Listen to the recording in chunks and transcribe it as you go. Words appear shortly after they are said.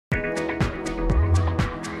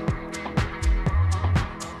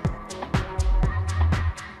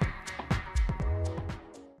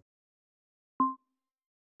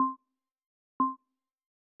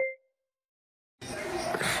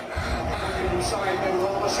Josiah and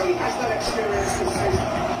Lilah, so he has that experience to say.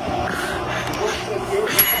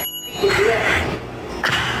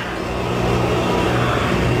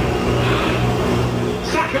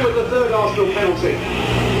 Saka with the third Arsenal penalty.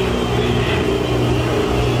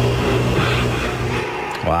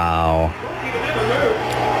 Wow.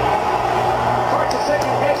 Tried to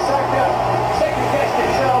second guess Saka, second guessed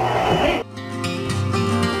himself.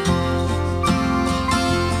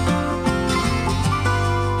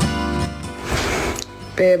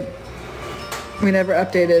 Babe, we never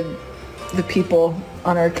updated the people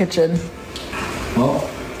on our kitchen. Well,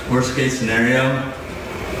 worst case scenario.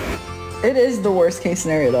 It is the worst case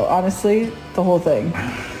scenario though, honestly, the whole thing.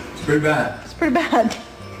 It's pretty bad. It's pretty bad.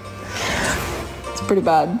 It's pretty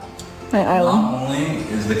bad. My island. Not only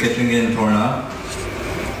is the kitchen getting torn up,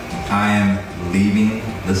 I am leaving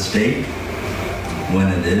the state when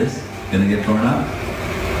it is gonna get torn up.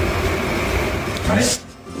 Right?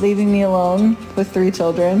 Leaving me alone with 3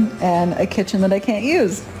 children and a kitchen that I can't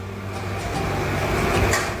use.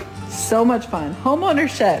 So much fun.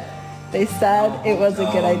 Homeownership. They said it was a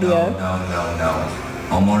good idea. No.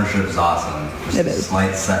 Homeownership is awesome. Just It a is.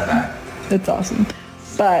 slight setback. It's awesome.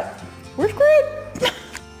 But we're screwed.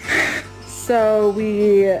 So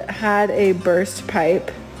we had a burst pipe.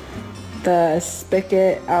 The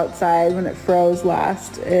spigot outside, when it froze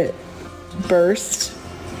last, it burst.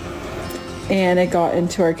 And it got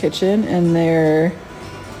into our kitchen, and there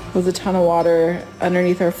was a ton of water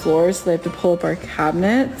underneath our floors, so they have to pull up our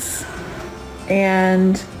cabinets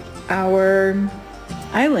and our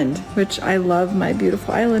island, which I love my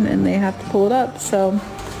beautiful island, and they have to pull it up, so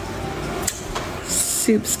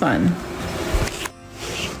soup's fun.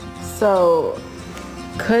 So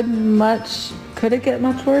could it get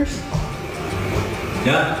much worse?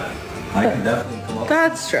 Yeah, I can definitely come up.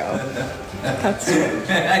 That's true. That's true.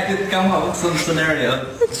 I could come up with some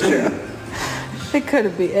scenarios. That's true. It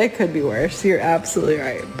could be worse. You're absolutely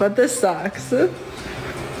right. But this sucks. It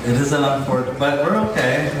is an unfortunate, but we're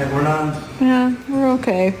okay. We're not. Yeah, we're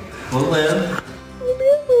okay. We'll live.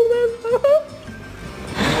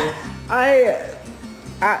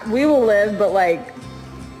 We will live, but like,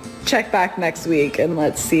 check back next week and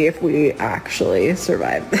let's see if we actually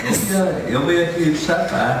survive this. It'll be a huge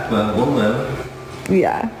setback, but we'll live.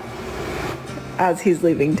 Yeah. As he's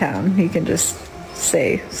leaving town, he can just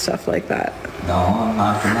say stuff like that. No, I'm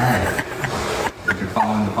not dramatic. If you're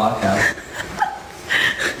following the podcast.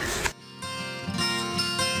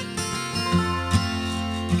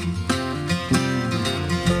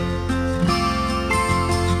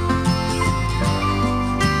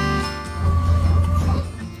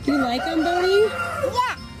 Do you like them, Bonnie?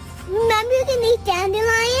 Yeah. Remember you can eat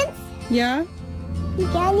dandelions? Yeah. You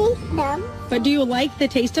can eat them. But do you like the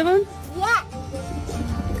taste of them? Yeah.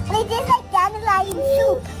 They taste like dandelion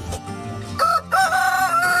soup.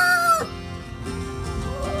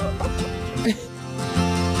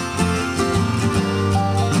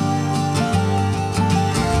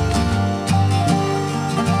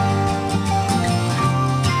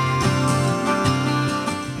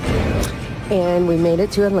 And we made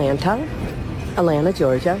it to Atlanta,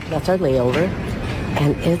 Georgia. That's our layover.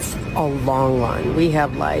 And it's a long one. We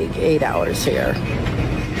have like 8 hours here.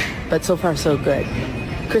 But so far, so good.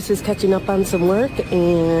 Chris is catching up on some work,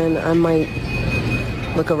 and I might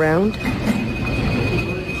look around.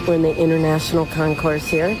 We're in the International Concourse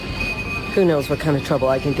here. Who knows what kind of trouble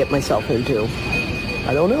I can get myself into.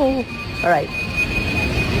 I don't know. All right.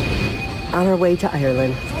 On our way to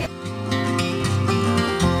Ireland.